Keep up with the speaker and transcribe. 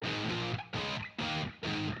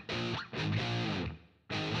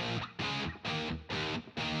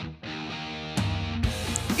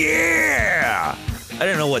Yeah! I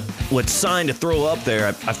didn't know what sign to throw up there.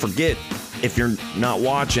 I forget. If you're not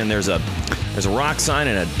watching, there's a rock sign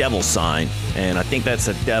and a devil sign, and I think that's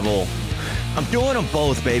a devil. I'm doing them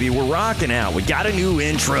both, baby. We're rocking out. We got a new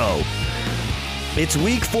intro. It's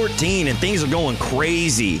week 14, and things are going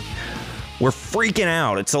crazy. We're freaking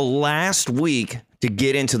out. It's the last week to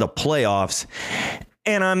get into the playoffs,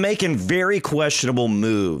 and I'm making very questionable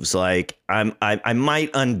moves. Like, I might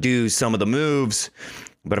undo some of the moves,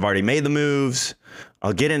 but I've already made the moves.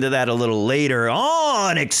 I'll get into that a little later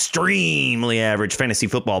on Extremely Average Fantasy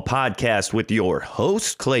Football Podcast with your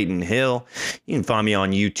host, Clayton Hill. You can find me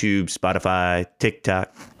on YouTube, Spotify,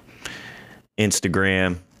 TikTok,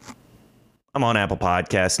 Instagram. I'm on Apple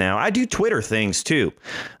Podcasts now. I do Twitter things, too.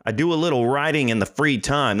 I do a little writing in the free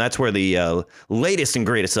time. That's where the latest and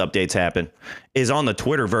greatest updates happen, is on the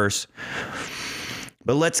Twitterverse.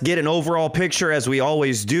 But let's get an overall picture, as we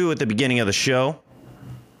always do at the beginning of the show.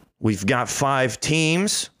 We've got 5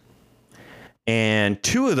 teams, and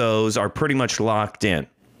 2 of those are pretty much locked in.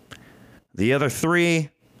 The other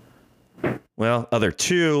 3, other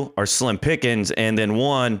 2 are slim pickings, and then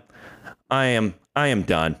 1, I am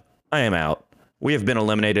done. I am out. We have been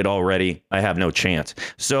eliminated already. I have no chance.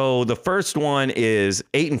 So the first one is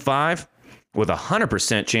 8-5 with a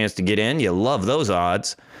 100% chance to get in. You love those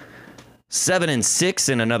odds. 7-6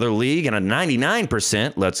 in another league and a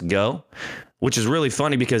 99%. Let's go. Which is really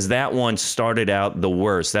funny because that one started out the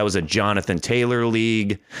worst. That was a Jonathan Taylor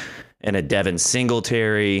league and a Devin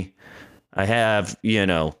Singletary. I have,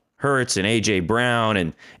 Hurts and A.J. Brown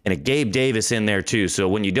and a Gabe Davis in there too. So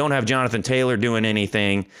when you don't have Jonathan Taylor doing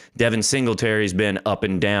anything, Devin Singletary's been up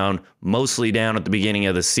and down, mostly down at the beginning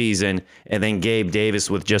of the season, and then Gabe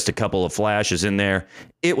Davis with just a couple of flashes in there.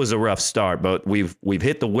 It was a rough start, but we've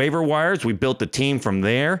hit the waiver wires. We built the team from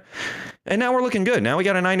there. And now we're looking good. Now we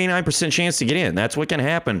got a 99% chance to get in. That's what can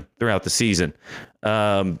happen throughout the season.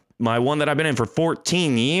 My one that I've been in for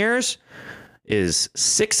 14 years is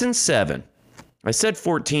 6-7. I said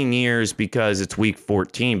 14 years because it's week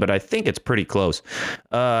 14, but I think it's pretty close.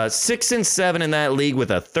 6-7 in that league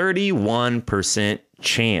with a 31%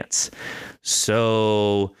 chance.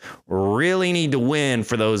 So really need to win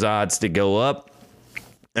for those odds to go up.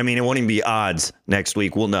 I mean, it won't even be odds next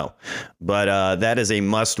week. We'll know. But that is a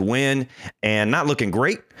must win and not looking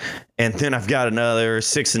great. And then I've got another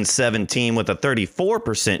 6-7 team with a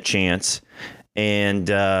 34% chance and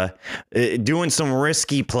doing some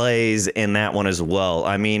risky plays in that one as well.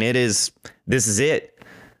 I mean, this is it.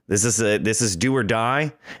 This is do or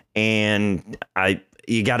die. And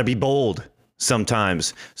you got to be bold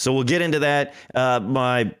sometimes. So we'll get into that.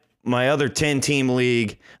 My other 10 team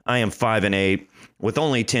league, I am 5-8. With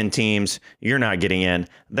only 10 teams, you're not getting in.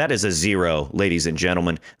 That is a 0, ladies and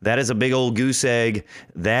gentlemen. That is a big old goose egg.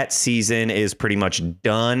 That season is pretty much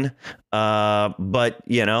done. But,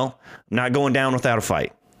 I'm not going down without a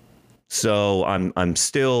fight. So I'm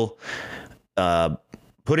still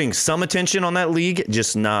putting some attention on that league,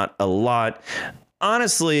 just not a lot.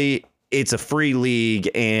 Honestly, it's a free league,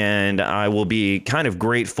 and I will be kind of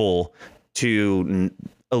grateful to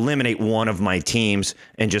eliminate one of my teams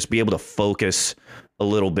and just be able to focus a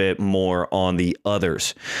little bit more on the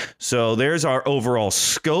others. So there's our overall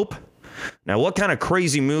scope. Now, what kind of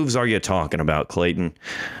crazy moves are you talking about, Clayton?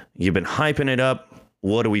 You've been hyping it up.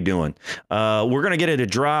 What are we doing? We're going to get into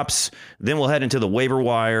drops. Then we'll head into the waiver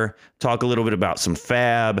wire, talk a little bit about some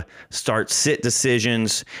fab, start sit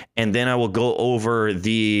decisions, and then I will go over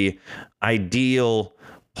the ideal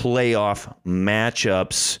playoff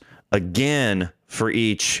matchups again for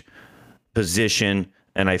each position.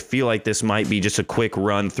 And I feel like this might be just a quick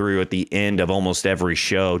run through at the end of almost every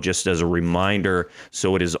show, just as a reminder.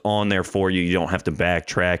 So it is on there for you. You don't have to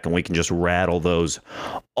backtrack, and we can just rattle those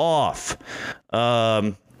off.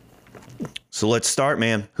 So let's start,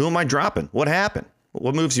 man. Who am I dropping? What happened?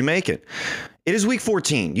 What moves you making? It is week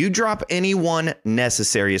 14. You drop anyone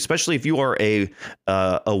necessary, especially if you are a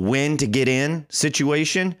win to get in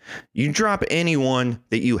situation. You drop anyone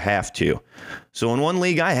that you have to. So in one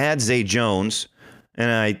league, I had Zay Jones, and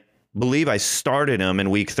I believe I started him in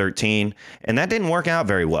week 13, and that didn't work out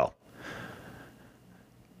very well.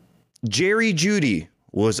 Jerry Jeudy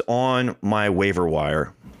was on my waiver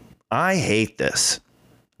wire. I hate this.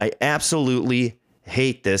 I absolutely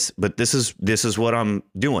hate this, but this is what I'm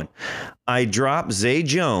doing. I dropped Zay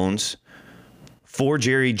Jones for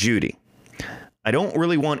Jerry Jeudy. I don't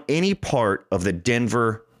really want any part of the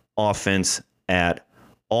Denver offense at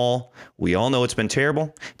all. We all know it's been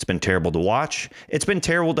terrible. It's been terrible to watch. It's been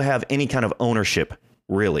terrible to have any kind of ownership,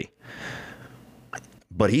 really.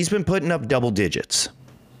 But he's been putting up double digits.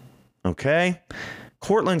 Okay?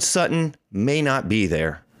 Cortland Sutton may not be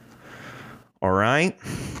there. All right?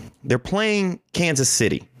 They're playing Kansas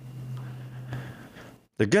City.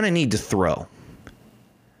 They're going to need to throw.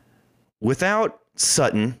 Without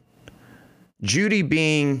Sutton, Jeudy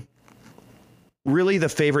being really the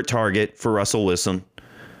favorite target for Russell Wilson,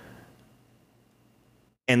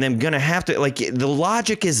 and them going to have to, like, the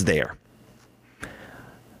logic is there.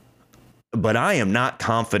 But I am not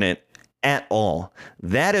confident at all.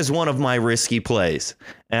 That is one of my risky plays.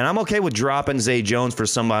 And I'm okay with dropping Zay Jones for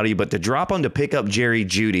somebody, but to drop him to pick up Jerry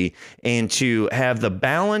Jeudy and to have the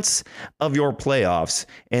balance of your playoffs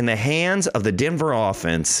in the hands of the Denver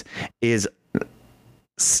offense is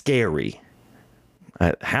scary.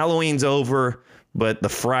 Halloween's over, but the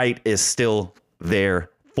fright is still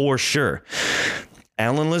there for sure.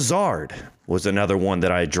 Allen Lazard was another one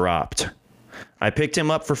that I dropped. I picked him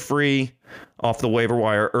up for free off the waiver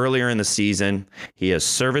wire earlier in the season. He has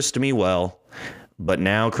serviced me well, but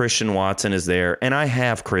now Christian Watson is there, and I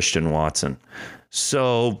have Christian Watson.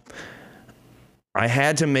 So I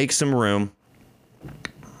had to make some room.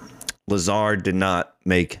 Lazard did not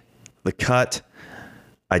make the cut.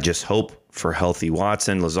 I just hope for healthy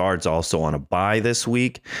Watson. Lazard's also on a bye this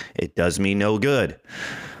week. It does me no good.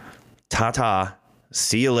 Ta-ta.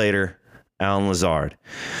 See you later, Allen Lazard.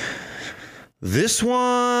 This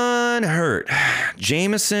one hurt.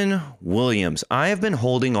 Jameson Williams. I have been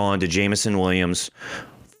holding on to Jameson Williams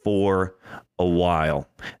for a while.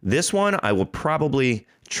 This one I will probably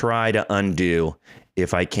try to undo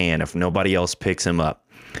if I can, if nobody else picks him up.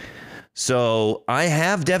 So I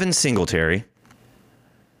have Devin Singletary.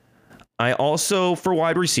 I also, for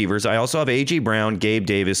wide receivers, I also have A.J. Brown, Gabe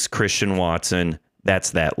Davis, Christian Watson.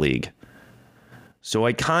 That's that league. So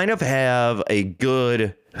I kind of have a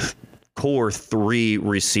good core 3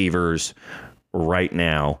 receivers right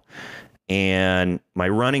now. And my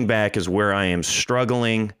running back is where I am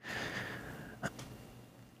struggling.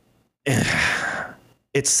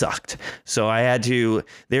 It sucked. So I had to,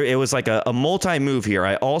 it was like a multi-move here.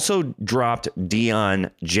 I also dropped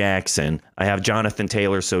Deion Jackson. I have Jonathan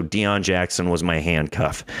Taylor, so Deion Jackson was my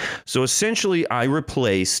handcuff. So essentially, I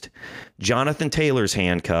replaced Jonathan Taylor's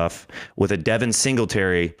handcuff with a Devin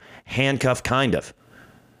Singletary handcuff, kind of.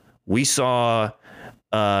 We saw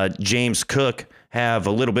James Cook have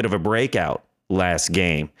a little bit of a breakout last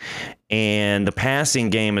game. And the passing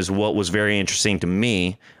game is what was very interesting to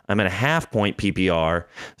me. I'm at a half-point PPR,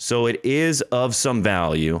 so it is of some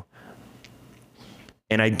value.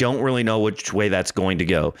 And I don't really know which way that's going to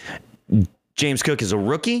go. James Cook is a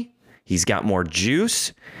rookie. He's got more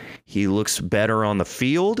juice. He looks better on the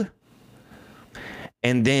field.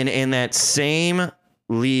 And then in that same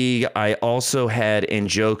league, I also had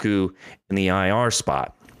Njoku in the IR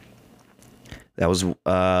spot. That was,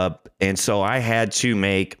 and so I had to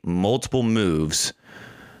make multiple moves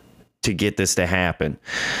to get this to happen.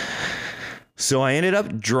 So I ended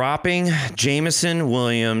up dropping Jameson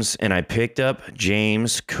Williams and I picked up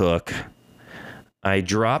James Cook. I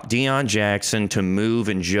dropped Deion Jackson to move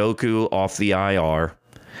Njoku off the IR.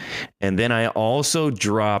 And then I also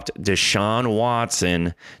dropped Deshaun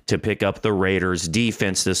Watson to pick up the Raiders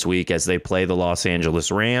defense this week as they play the Los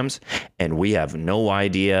Angeles Rams. And we have no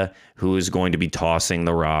idea who is going to be tossing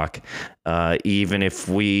the rock. Even if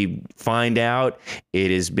we find out,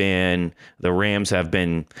 the Rams have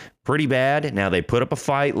been pretty bad. Now they put up a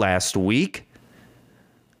fight last week,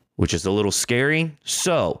 which is a little scary.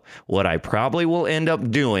 So what I probably will end up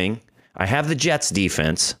doing, I have the Jets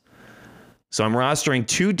defense. So I'm rostering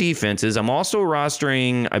 2 defenses. I'm also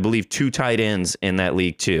rostering, I believe, 2 tight ends in that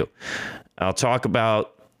league too. I'll talk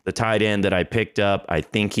about the tight end that I picked up. I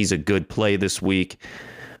think he's a good play this week,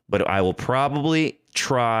 but I will probably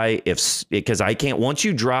try because I can't, once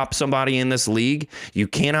you drop somebody in this league, you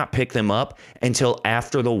cannot pick them up until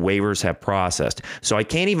after the waivers have processed. So I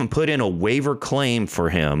can't even put in a waiver claim for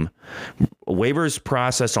him. Waivers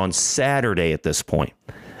process on Saturday at this point.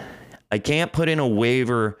 I can't put in a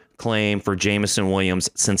waiver claim for Jameson Williams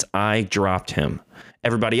since I dropped him.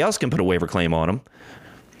 Everybody else can put a waiver claim on him.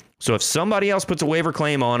 So if somebody else puts a waiver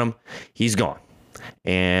claim on him, he's gone.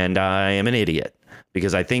 And I am an idiot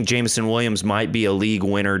because I think Jameson Williams might be a league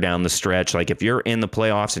winner down the stretch. Like if you're in the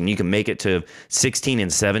playoffs and you can make it to 16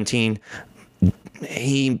 and 17,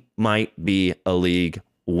 he might be a league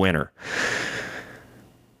winner.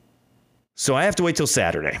 So I have to wait till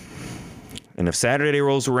Saturday. And if Saturday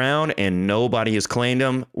rolls around and nobody has claimed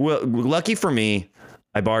him, well, lucky for me,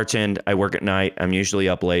 I bartend, I work at night, I'm usually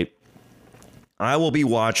up late. I will be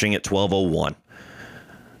watching at 12:01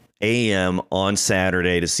 a.m. on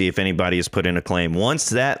Saturday to see if anybody has put in a claim. Once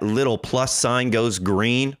that little plus sign goes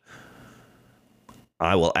green,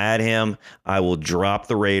 I will add him. I will drop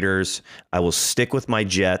the Raiders. I will stick with my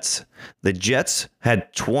Jets. The Jets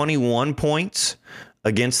had 21 points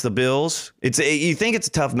against the Bills. You think it's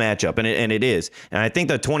a tough matchup, and it is. And I think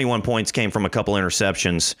the 21 points came from a couple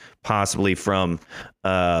interceptions, possibly from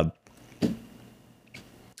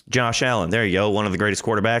Josh Allen. There you go. One of the greatest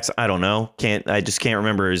quarterbacks. I don't know. I just can't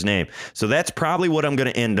remember his name. So that's probably what I'm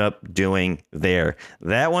going to end up doing there.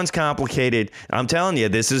 That one's complicated. I'm telling you,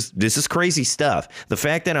 this is crazy stuff. The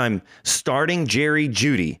fact that I'm starting Jerry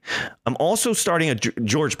Jeudy. I'm also starting a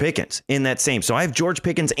George Pickens in that same. So I have George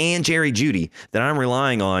Pickens and Jerry Jeudy that I'm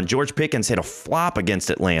relying on. George Pickens hit a flop against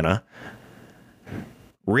Atlanta.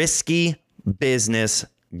 Risky business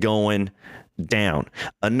going down.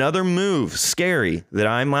 Another move, scary, that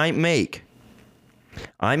I might make.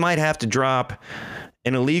 I might have to drop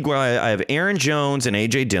in a league where I have Aaron Jones and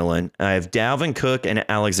A.J. Dillon. I have Dalvin Cook and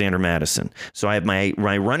Alexander Mattison. So I have my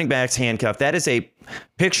running backs handcuffed. That is a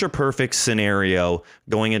picture-perfect scenario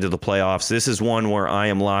going into the playoffs. This is one where I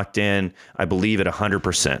am locked in, I believe, at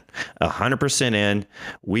 100%. 100% in.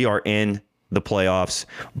 We are in the playoffs.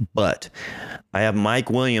 But I have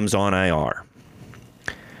Mike Williams on IR.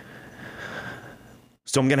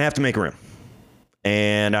 So I'm going to have to make room.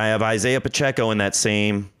 And I have Isaiah Pacheco in that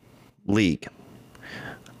same league.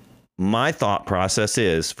 My thought process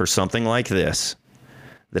is, for something like this,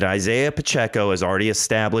 that Isaiah Pacheco has already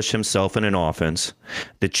established himself in an offense.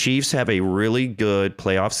 The Chiefs have a really good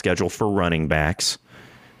playoff schedule for running backs.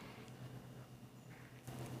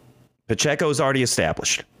 Pacheco is already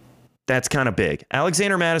established. That's kind of big.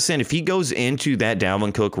 Alexander Mattison, if he goes into that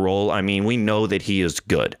Dalvin Cook role, I mean, we know that he is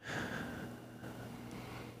good.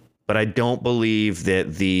 But I don't believe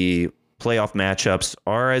that the playoff matchups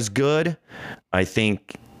are as good. I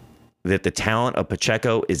think that the talent of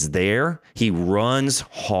Pacheco is there. He runs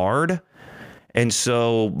hard. And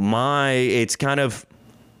so it's kind of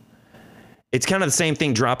the same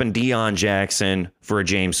thing dropping Deion Jackson for a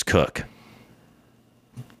James Cook.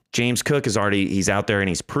 James Cook he's out there and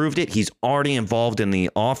he's proved it. He's already involved in the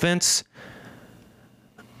offense.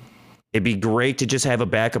 It'd be great to just have a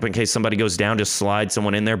backup in case somebody goes down, just slide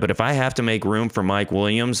someone in there. But if I have to make room for Mike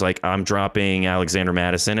Williams, like I'm dropping Alexander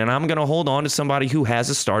Mattison, and I'm going to hold on to somebody who has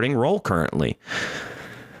a starting role currently.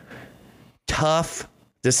 Tough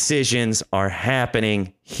decisions are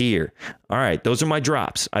happening here. All right, those are my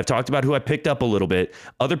drops. I've talked about who I picked up a little bit.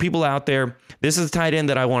 Other people out there, this is the tight end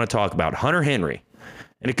that I want to talk about, Hunter Henry.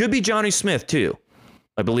 And it could be Johnny Smith, too.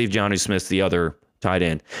 I believe Johnny Smith's the other tight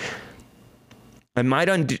end. I might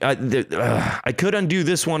I could undo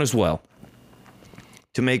this one as well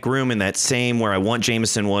to make room in that same where I want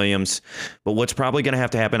Jameson Williams. But what's probably going to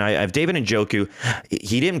have to happen, I have David Njoku.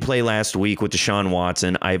 He didn't play last week with Deshaun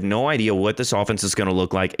Watson. I have no idea what this offense is going to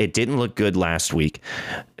look like. It didn't look good last week.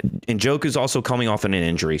 Njoku's also coming off an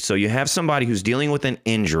injury. So you have somebody who's dealing with an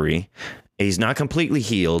injury. He's not completely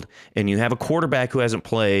healed, and you have a quarterback who hasn't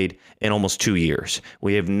played in almost 2 years.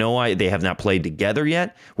 We have no idea. They have not played together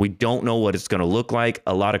yet. We don't know what it's going to look like.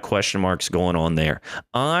 A lot of question marks going on there.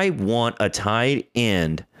 I want a tight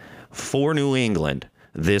end for New England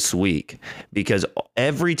this week because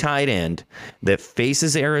every tight end that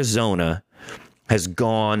faces Arizona has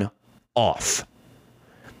gone off.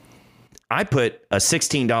 I put a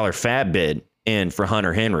 $16 fab bid in for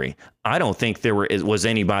Hunter Henry. I don't think there was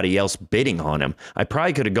anybody else bidding on him. I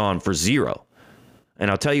probably could have gone for $0. And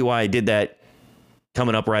I'll tell you why I did that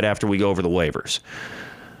coming up right after we go over the waivers.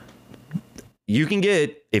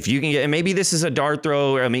 And maybe this is a dart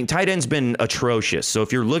throw. I mean, tight end's been atrocious. So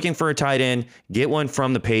if you're looking for a tight end, get one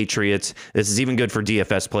from the Patriots. This is even good for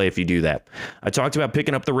DFS play if you do that. I talked about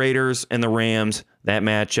picking up the Raiders and the Rams, that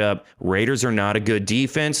matchup. Raiders are not a good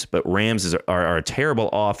defense, but Rams are a terrible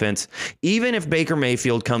offense. Even if Baker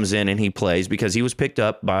Mayfield comes in and he plays, because he was picked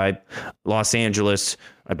up by Los Angeles,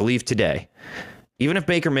 I believe today. Even if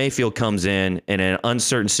Baker Mayfield comes in an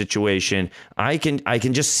uncertain situation, I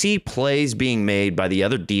can just see plays being made by the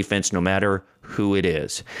other defense, no matter who it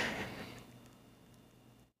is.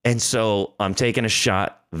 And so I'm taking a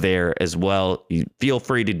shot there as well. You feel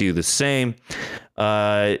free to do the same.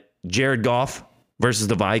 Jared Goff versus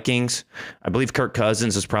the Vikings. I believe Kirk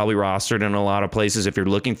Cousins is probably rostered in a lot of places. If you're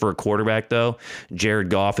looking for a quarterback, though,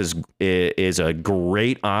 Jared Goff is a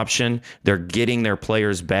great option. They're getting their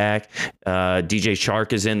players back. DJ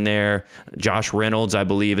Chark is in there. Josh Reynolds, I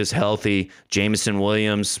believe, is healthy. Jameson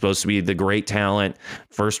Williams, supposed to be the great talent.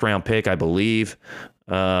 First-round pick, I believe.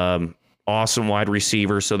 Awesome wide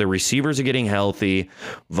receiver. So the receivers are getting healthy.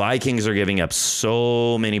 Vikings are giving up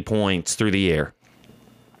so many points through the air.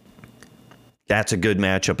 That's a good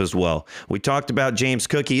matchup as well. We talked about James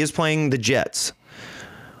Cook. He is playing the Jets,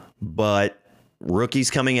 but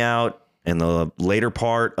rookies coming out in the later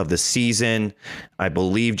part of the season. I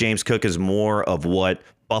believe James Cook is more of what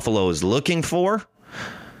Buffalo is looking for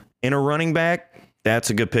in a running back.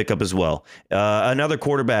 That's a good pickup as well. Another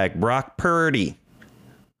quarterback, Brock Purdy,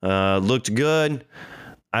 looked good.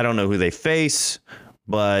 I don't know who they face,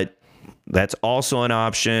 but that's also an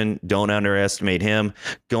option. Don't underestimate him.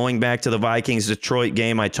 Going back to the Vikings-Detroit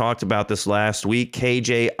game, I talked about this last week.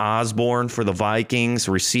 KJ Osborne for the Vikings,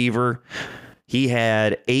 receiver. He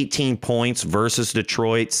had 18 points versus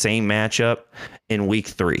Detroit, same matchup in week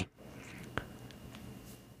 3.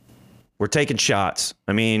 We're taking shots.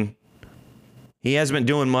 I mean, he hasn't been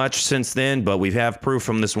doing much since then, but we have proof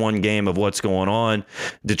from this one game of what's going on.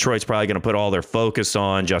 Detroit's probably going to put all their focus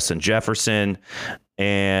on Justin Jefferson.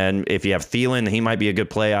 And if you have Thielen, he might be a good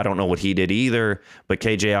play. I don't know what he did either, but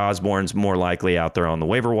KJ Osborne's more likely out there on the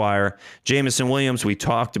waiver wire. Jameson Williams, we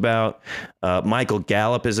talked about. Michael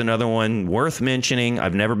Gallup is another one worth mentioning.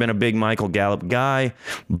 I've never been a big Michael Gallup guy,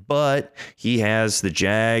 but he has the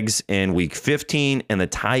Jags in week 15 and the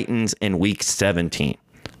Titans in week 17.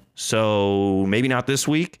 So maybe not this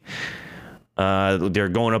week. They're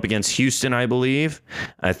going up against Houston, I believe.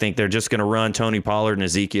 I think they're just going to run Tony Pollard and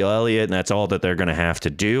Ezekiel Elliott, and that's all that they're going to have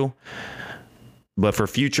to do. But for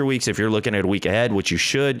future weeks, if you're looking at a week ahead, which you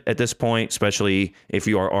should at this point, especially if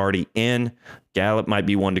you are already in, Gallup might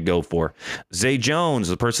be one to go for. Zay Jones,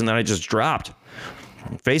 the person that I just dropped,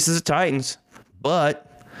 faces the Titans,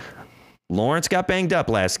 but Lawrence got banged up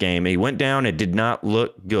last game. He went down. It did not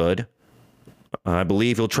look good. I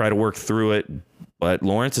believe he'll try to work through it, but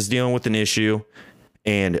Lawrence is dealing with an issue,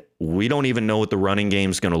 and we don't even know what the running game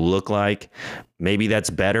is going to look like. Maybe that's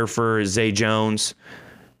better for Zay Jones,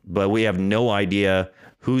 but we have no idea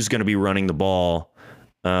who's going to be running the ball.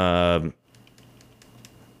 Believe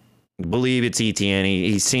it's Etienne.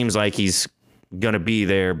 He seems like he's going to be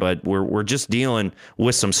there, but we're just dealing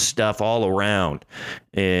with some stuff all around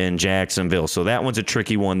in Jacksonville. So that one's a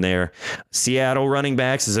tricky one there. Seattle running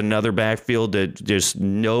backs is another backfield that there's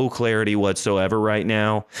no clarity whatsoever right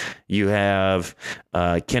now. You have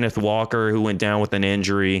Kenneth Walker, who went down with an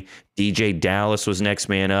injury. DJ Dallas was next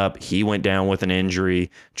man up. He went down with an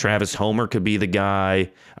injury. Travis Homer could be the guy.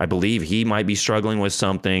 I believe he might be struggling with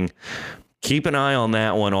something. Keep an eye on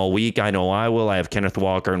that one all week. I know I will. I have Kenneth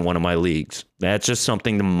Walker in one of my leagues. That's just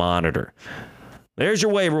something to monitor. There's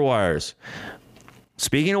your waiver wires.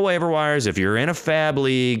 Speaking of waiver wires, if you're in a fab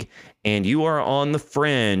league and you are on the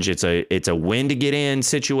fringe, it's a win to get in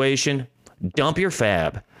situation, dump your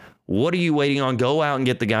fab. What are you waiting on? Go out and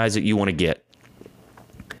get the guys that you want to get.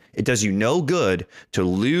 It does you no good to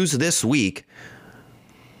lose this week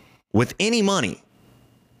with any money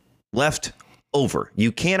left over.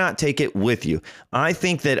 You cannot take it with you. I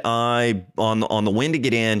think that on the win to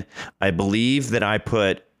get in, I believe that I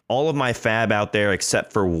put all of my fab out there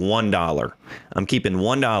except for $1. I'm keeping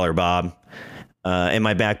 $1, Bob, in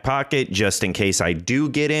my back pocket just in case I do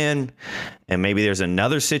get in, and maybe there's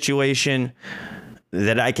another situation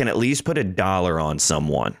that I can at least put $1 on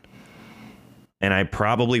someone. And I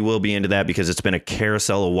probably will be into that because it's been a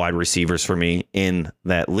carousel of wide receivers for me in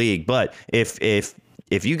that league. But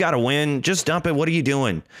if you got to win, just dump it. What are you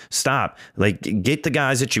doing? Stop. Get the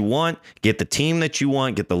guys that you want, get the team that you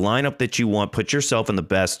want, get the lineup that you want. Put yourself in the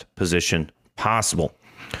best position possible.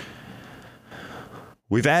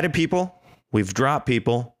 We've added people. We've dropped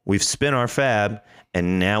people. We've spent our fab.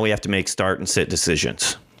 And now we have to make start and sit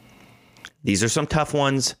decisions. These are some tough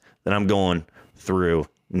ones that I'm going through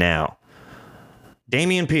now.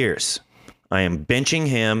 Dameon Pierce. I am benching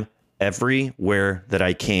him everywhere that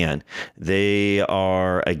I can. They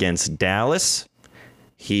are against Dallas.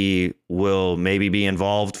 He will maybe be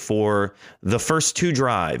involved for the first 2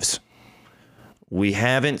 drives. We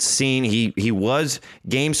haven't seen, he was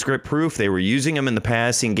game script proof. They were using him in the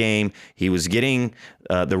passing game. He was getting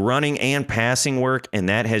the running and passing work, and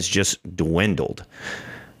that has just dwindled.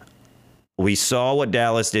 We saw what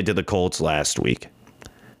Dallas did to the Colts last week.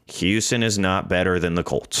 Houston is not better than the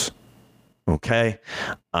Colts. Okay,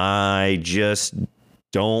 I just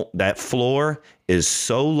don't. That floor is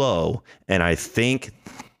so low, and I think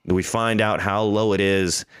we find out how low it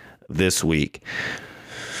is this week.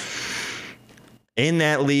 In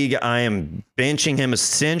that league, I am benching him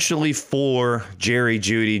essentially for Jerry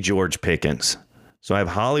Jeudy, George Pickens. So I have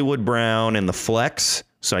Hollywood Brown in the flex.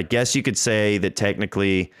 So I guess you could say that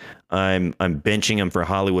technically I'm benching him for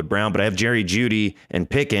Hollywood Brown, but I have Jerry Jeudy and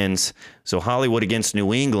Pickens. So Hollywood against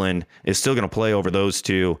New England is still going to play over those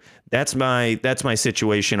two. That's my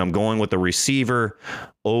situation. I'm going with the receiver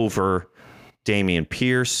over Dameon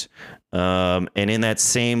Pierce. And in that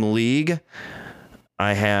same league,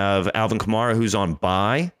 I have Alvin Kamara, who's on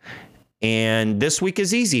bye. And this week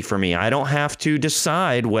is easy for me. I don't have to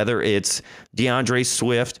decide whether it's DeAndre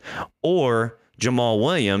Swift or Jamal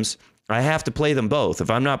Williams. I have to play them both. If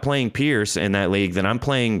I'm not playing Pierce in that league, then I'm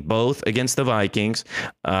playing both against the Vikings.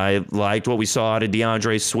 I liked what we saw out of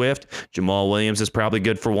DeAndre Swift. Jamal Williams is probably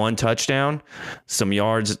good for 1 touchdown, some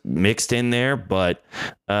yards mixed in there, but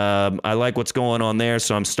I like what's going on there,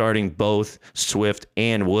 so I'm starting both Swift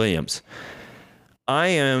and Williams. I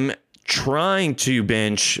am trying to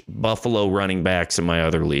bench Buffalo running backs in my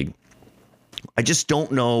other league. I just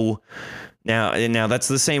don't know. Now that's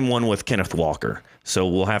the same one with Kenneth Walker. So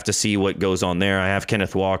we'll have to see what goes on there. I have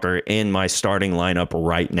Kenneth Walker in my starting lineup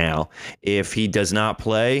right now. If he does not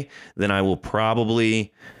play, then I will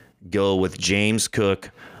probably go with James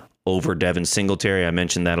Cook over Devin Singletary. I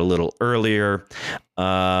mentioned that a little earlier.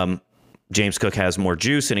 James Cook has more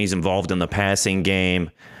juice, and he's involved in the passing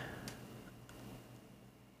game.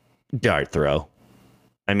 Dart throw.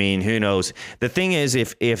 I mean, who knows? The thing is,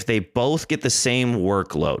 if they both get the same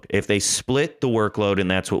workload, if they split the workload, and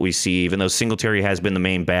that's what we see, even though Singletary has been the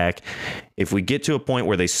main back, if we get to a point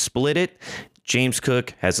where they split it, James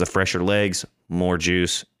Cook has the fresher legs, more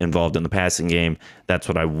juice involved in the passing game. That's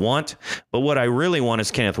what I want. But what I really want is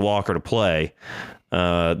Kenneth Walker to play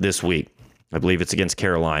this week. I believe it's against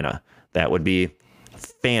Carolina. That would be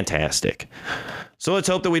fantastic. So let's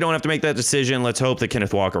hope that we don't have to make that decision. Let's hope that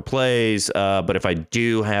Kenneth Walker plays. But if I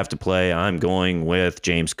do have to play, I'm going with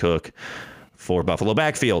James Cook for Buffalo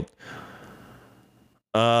backfield.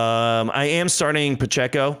 I am starting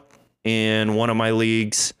Pacheco in one of my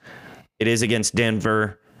leagues. It is against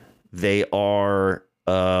Denver. They are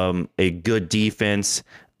a good defense.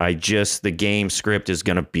 The game script is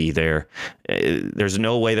going to be there. There's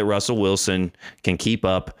no way that Russell Wilson can keep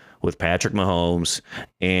up with Patrick Mahomes,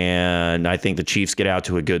 and I think the Chiefs get out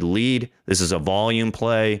to a good lead. This is a volume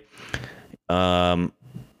play.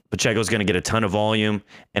 Pacheco's going to get a ton of volume,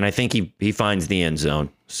 and I think he finds the end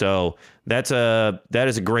zone. So that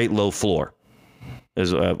is a great low floor.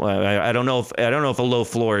 I don't know if a low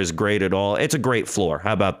floor is great at all. It's a great floor.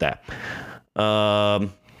 How about that?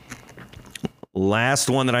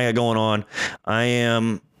 Last one that I got going on, I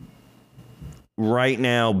am right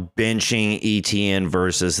now benching ETN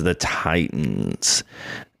versus the Titans.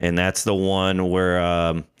 And that's the one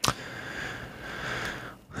where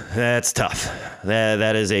that's tough.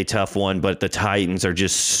 That is a tough one, but the Titans are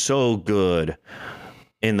just so good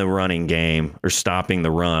in the running game or stopping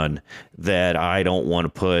the run that I don't want to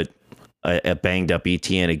put a banged up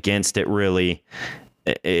ETN against it. Really,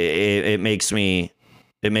 it makes me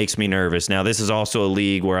nervous. Now, this is also a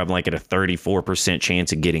league where I'm like at a 34%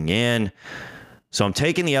 chance of getting in. So I'm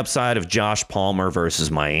taking the upside of Josh Palmer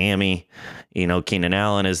versus Miami. You know, Keenan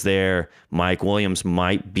Allen is there. Mike Williams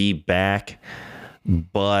might be back.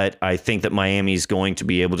 But I think that Miami's going to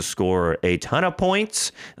be able to score a ton of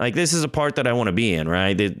points. Like, this is a part that I want to be in,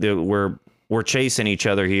 right? We're chasing each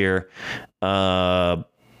other here. Chargers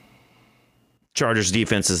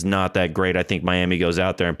defense is not that great. I think Miami goes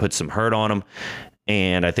out there and puts some hurt on them.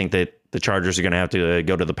 And I think that the Chargers are going to have to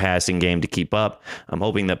go to the passing game to keep up. I'm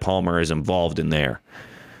hoping that Palmer is involved in there.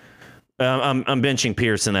 I'm benching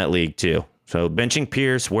Pierce in that league too. So benching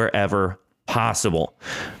Pierce wherever possible.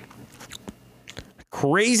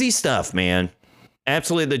 Crazy stuff, man.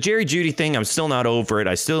 Absolutely. The Jerry Jeudy thing, I'm still not over it.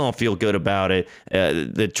 I still don't feel good about it.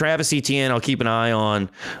 The Travis Etienne, I'll keep an eye on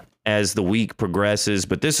as the week progresses,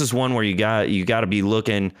 but this is one where you got to be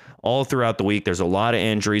looking all throughout the week. There's a lot of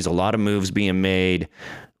injuries, a lot of moves being made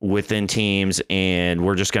within teams, and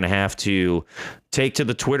we're just going to have to take to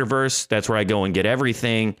the Twitterverse. That's where I go and get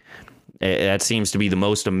everything. That seems to be the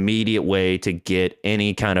most immediate way to get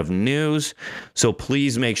any kind of news. So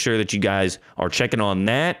please make sure that you guys are checking on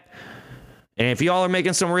that. And if y'all are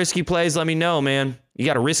making some risky plays, let me know, man. You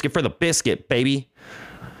got to risk it for the biscuit, baby.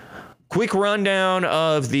 Quick rundown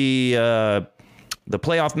of the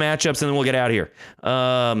playoff matchups, and then we'll get out of here.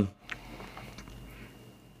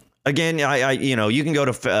 Again, you can go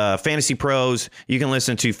to Fantasy Pros. You can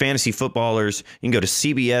listen to Fantasy Footballers. You can go to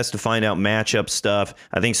CBS to find out matchup stuff.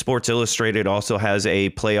 I think Sports Illustrated also has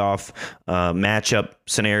a playoff matchup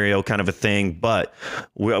scenario kind of a thing. But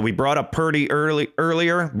we brought up Purdy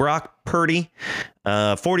earlier, Brock Purdy.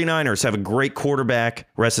 49ers have a great quarterback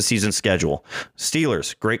rest of season schedule.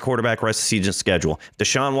 Steelers, great quarterback rest of season schedule.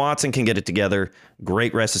 Deshaun Watson can get it together.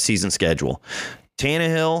 Great rest of season schedule.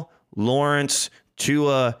 Tannehill, Lawrence,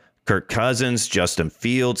 Tua, Kirk Cousins, Justin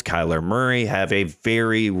Fields, Kyler Murray have a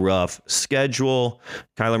very rough schedule.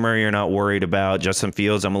 Kyler Murray, you're not worried about. Justin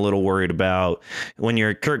Fields, I'm a little worried about. When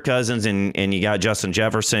you're Kirk Cousins and you got Justin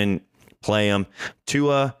Jefferson, play him.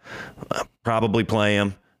 Tua, probably play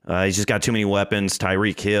him. He's just got too many weapons.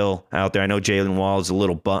 Tyreek Hill out there. I know Jalen Wall is a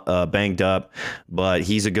little banged up, but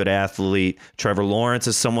he's a good athlete. Trevor Lawrence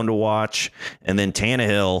is someone to watch. And then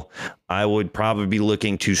Tannehill, I would probably be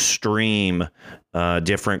looking to stream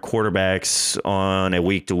different quarterbacks on a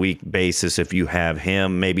week-to-week basis if you have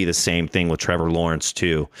him. Maybe the same thing with Trevor Lawrence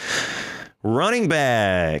too. Running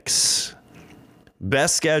backs.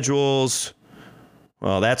 Best schedules.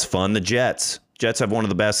 Well, that's fun. The Jets. Jets have one of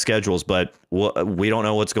the best schedules, but we don't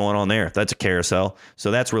know what's going on there. That's a carousel, so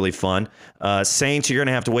that's really fun. Saints, you're going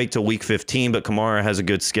to have to wait till week 15, but Kamara has a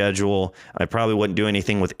good schedule. I probably wouldn't do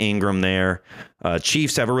anything with Ingram there.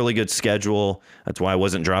 Chiefs have a really good schedule. That's why I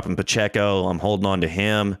wasn't dropping Pacheco. I'm holding on to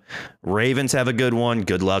him. Ravens have a good one.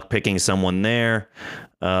 Good luck picking someone there.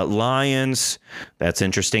 Lions, that's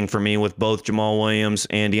interesting for me with both Jamal Williams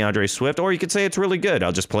and DeAndre Swift, or you could say it's really good.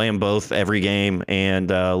 I'll just play them both every game and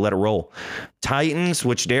let it roll. Titans,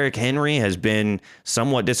 which Derrick Henry has been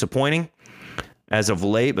somewhat disappointing as of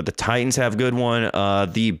late, but the Titans have a good one.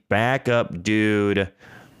 The backup dude,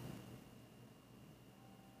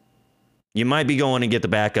 you might be going to get the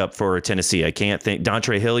backup for Tennessee. I can't think.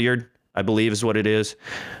 Dontre Hilliard, I believe is what it is.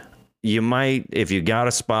 You might, if you got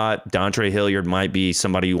a spot, Dontre Hilliard might be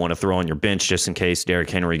somebody you want to throw on your bench just in case Derrick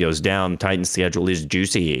Henry goes down. Titans schedule is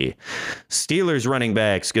juicy. Steelers running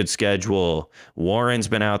backs, good schedule. Warren's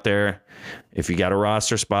been out there. If you got a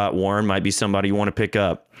roster spot, Warren might be somebody you want to pick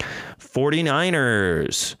up.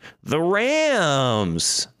 49ers, the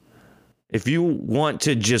Rams. If you want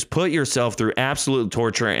to just put yourself through absolute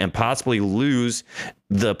torture and possibly lose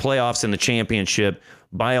the playoffs and the championship,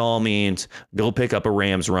 by all means, go pick up a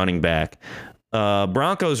Rams running back.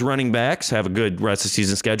 Broncos running backs have a good rest of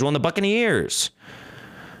season schedule. And the Buccaneers,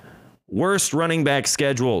 worst running back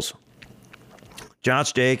schedules.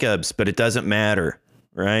 Josh Jacobs, but it doesn't matter,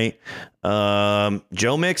 right?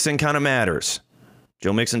 Joe Mixon kind of matters.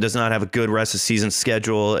 Joe Mixon does not have a good rest of season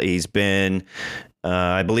schedule. He's been,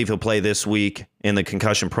 I believe he'll play this week in the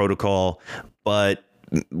concussion protocol, but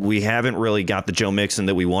we haven't really got the Joe Mixon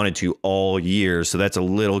that we wanted to all year, so that's a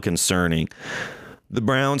little concerning. The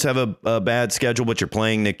Browns have a bad schedule, but you're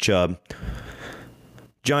playing Nick Chubb.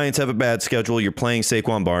 Giants have a bad schedule. You're playing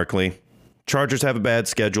Saquon Barkley. Chargers have a bad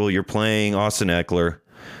schedule. You're playing Austin Eckler.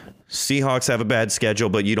 Seahawks have a bad schedule,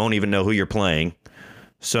 but you don't even know who you're playing.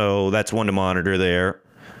 So that's one to monitor there.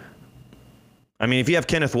 I mean, if you have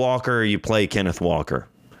Kenneth Walker, you play Kenneth Walker.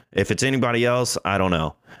 If it's anybody else, I don't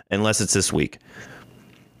know, unless it's this week.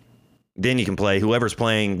 Then you can play whoever's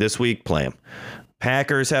playing this week, play them.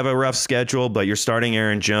 Packers have a rough schedule, but you're starting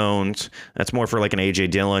Aaron Jones. That's more for like an A.J.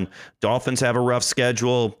 Dillon. Dolphins have a rough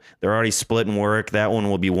schedule. They're already splitting work. That one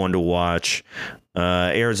will be one to watch.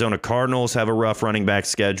 Arizona Cardinals have a rough running back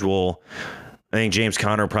schedule. I think James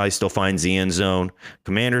Conner probably still finds the end zone.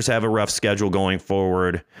 Commanders have a rough schedule going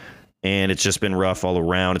forward, and it's just been rough all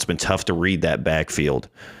around. It's been tough to read that backfield.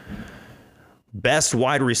 Best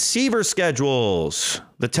wide receiver schedules.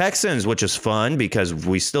 The Texans, which is fun because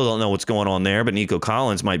we still don't know what's going on there, but Nico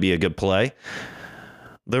Collins might be a good play.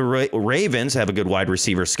 The Ravens have a good wide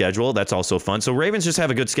receiver schedule. That's also fun. So Ravens just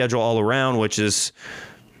have a good schedule all around, which is,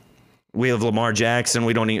 we have Lamar Jackson.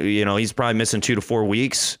 We don't, he's probably missing 2 to 4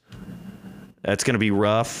 weeks. That's going to be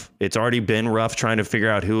rough. It's already been rough trying to figure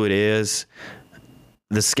out who it is.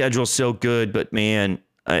 The schedule's so good, but man,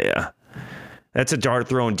 that's a dart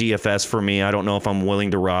throwing DFS for me. I don't know if I'm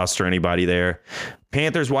willing to roster anybody there.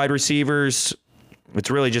 Panthers wide receivers, it's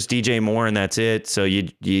really just DJ Moore and that's it. So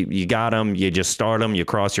you got them, you just start them, you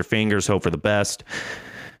cross your fingers, hope for the best.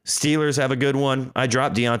 Steelers have a good one. I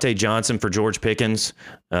dropped Deontay Johnson for George Pickens.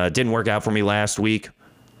 Didn't work out for me last week.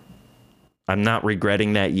 I'm not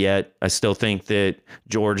regretting that yet. I still think that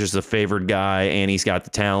George is the favored guy and he's got the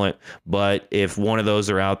talent. But if one of those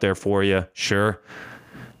are out there for you, sure.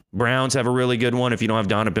 Browns have a really good one if you don't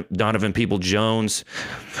have Donovan Peoples-Jones.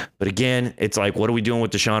 But again, it's like, what are we doing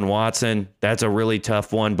with Deshaun Watson? That's a really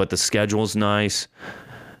tough one, but the schedule's nice.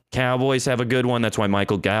 Cowboys have a good one. That's why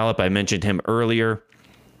Michael Gallup, I mentioned him earlier.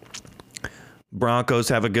 Broncos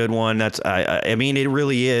have a good one. That's I mean, it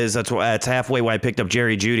really is. That's halfway why I picked up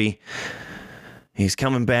Jerry Jeudy. He's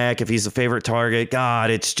coming back. If he's a favorite target,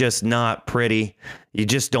 God, it's just not pretty. You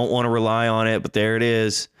just don't want to rely on it, but there it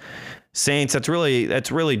is. Saints, that's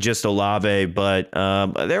really just Olave, but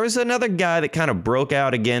there was another guy that kind of broke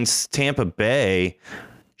out against Tampa Bay.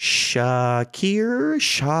 Shaw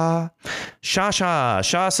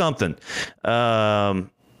something.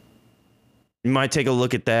 You might take a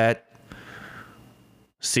look at that.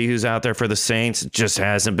 See who's out there for the Saints. It just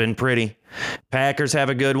hasn't been pretty. Packers have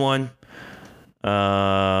a good one.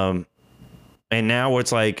 And now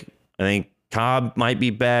it's like, I think Cobb might be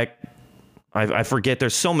back. I forget.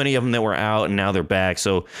 There's so many of them that were out and now they're back.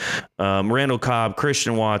 So Randall Cobb,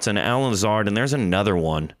 Christian Watson, Alan Lazard, and there's another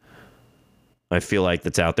one I feel like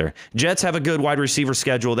that's out there. Jets have a good wide receiver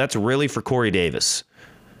schedule. That's really for Corey Davis.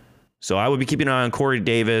 So I would be keeping an eye on Corey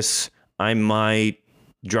Davis. I might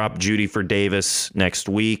drop Judy for Davis next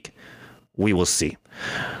week. We will see.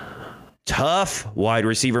 Tough wide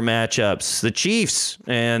receiver matchups. The Chiefs,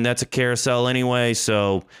 and that's a carousel anyway.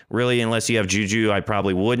 So really, unless you have Juju, I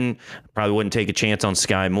probably wouldn't. Take a chance on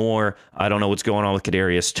Sky Moore. I don't know what's going on with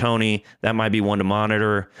Kadarius Toney. That might be one to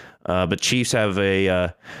monitor. But Chiefs have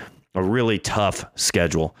a really tough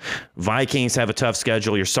schedule. Vikings have a tough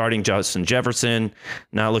schedule. You're starting Justin Jefferson.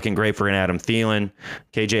 Not looking great for an Adam Thielen.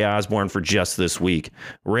 KJ Osborne for just this week.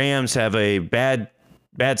 Rams have a bad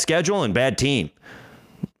schedule and bad team.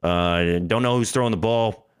 Don't know who's throwing the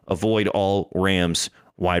ball. Avoid all Rams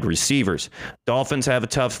wide receivers. Dolphins have a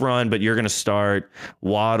tough run, but you're going to start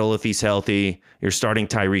Waddle if he's healthy. You're starting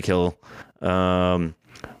Tyreek Hill.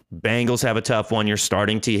 Bengals have a tough one. You're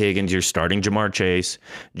starting T. Higgins. You're starting Jamar Chase.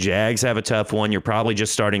 Jags have a tough one. You're probably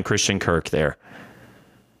just starting Christian Kirk there.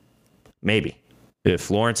 Maybe,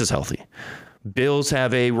 if Lawrence is healthy. Bills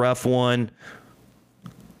have a rough one.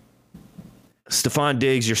 Stephon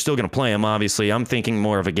Diggs, you're still going to play him, obviously. I'm thinking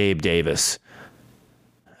more of a Gabe Davis.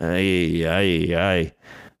 That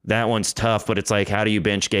one's tough, but it's like, how do you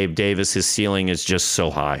bench Gabe Davis? His ceiling is just so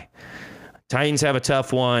high. Titans have a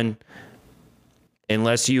tough one.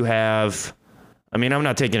 Unless you have, I'm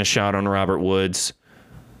not taking a shot on Robert Woods.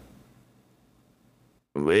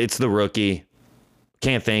 It's the rookie.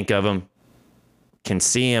 Can't think of him. Can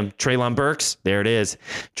see him. Treylon Burks. There it is.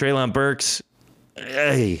 Treylon Burks.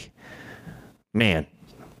 Hey. Man.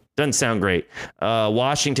 Doesn't sound great.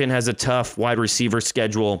 Washington has a tough wide receiver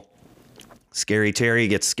schedule. Scary Terry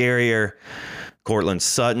gets scarier. Cortland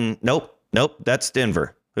Sutton. Nope. That's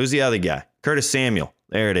Denver. Who's the other guy? Curtis Samuel.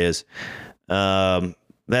 There it is.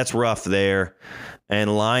 That's rough there.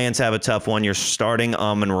 And Lions have a tough one. You're starting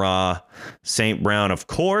Amon-Ra, St. Brown, of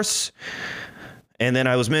course. And then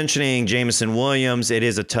I was mentioning Jameson Williams.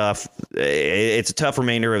 It's a tough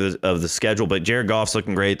remainder of the schedule, but Jared Goff's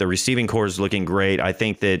looking great. The receiving core is looking great. I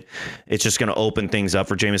think that it's just going to open things up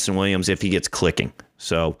for Jameson Williams if he gets clicking.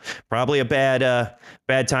 So probably a bad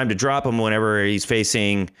time to drop him whenever he's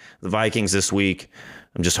facing the Vikings this week.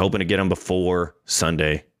 I'm just hoping to get him before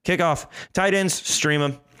Sunday kickoff. Tight ends, stream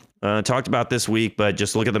them. Talked about this week, but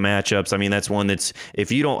just look at the matchups. That's one that's,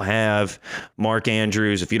 if you don't have Mark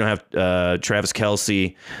Andrews, if you don't have Travis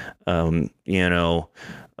Kelce,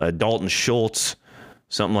 Dalton Schultz,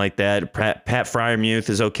 something like that. Pat Freiermuth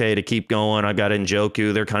is okay to keep going. I've got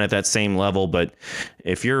Njoku. They're kind of at that same level, but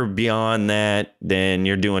if you're beyond that, then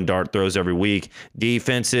you're doing dart throws every week.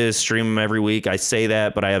 Defenses, stream them every week. I say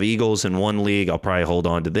that, but I have Eagles in one league. I'll probably hold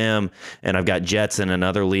on to them, and I've got Jets in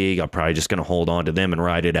another league. I'm probably just going to hold on to them and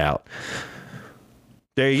ride it out.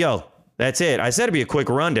 There you go. That's it. I said it'd be a quick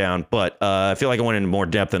rundown, but I feel like I went into more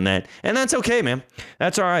depth than that, and that's okay, man.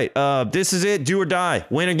 That's all right. This is it. Do or die.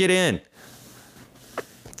 Win or get in.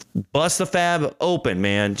 Bust the fab open,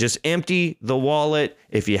 man. Just empty the wallet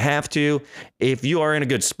if you have to. If you are in a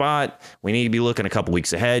good spot, we need to be looking a couple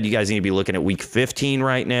weeks ahead. You guys need to be looking at week 15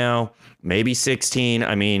 right now, maybe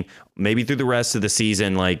 16. Maybe through the rest of the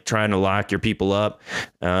season, like trying to lock your people up.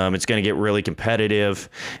 It's going to get really competitive.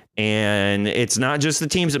 And it's not just the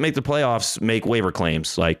teams that make the playoffs make waiver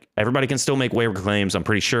claims. Like, everybody can still make waiver claims, I'm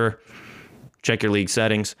pretty sure. Check your league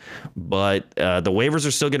settings, but the waivers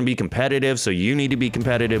are still going to be competitive, so you need to be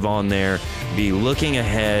competitive on there, be looking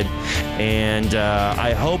ahead, and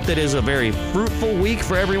I hope that is a very fruitful week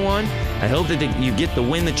for everyone. I hope that you get the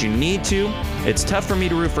win that you need to. It's tough for me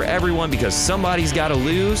to root for everyone because somebody's got to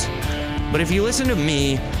lose, but if you listen to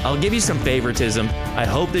me, I'll give you some favoritism. I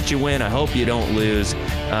hope that you win. I hope you don't lose.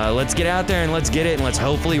 Let's get out there and let's get it, and let's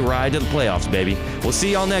hopefully ride to the playoffs, baby. We'll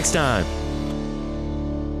see y'all next time.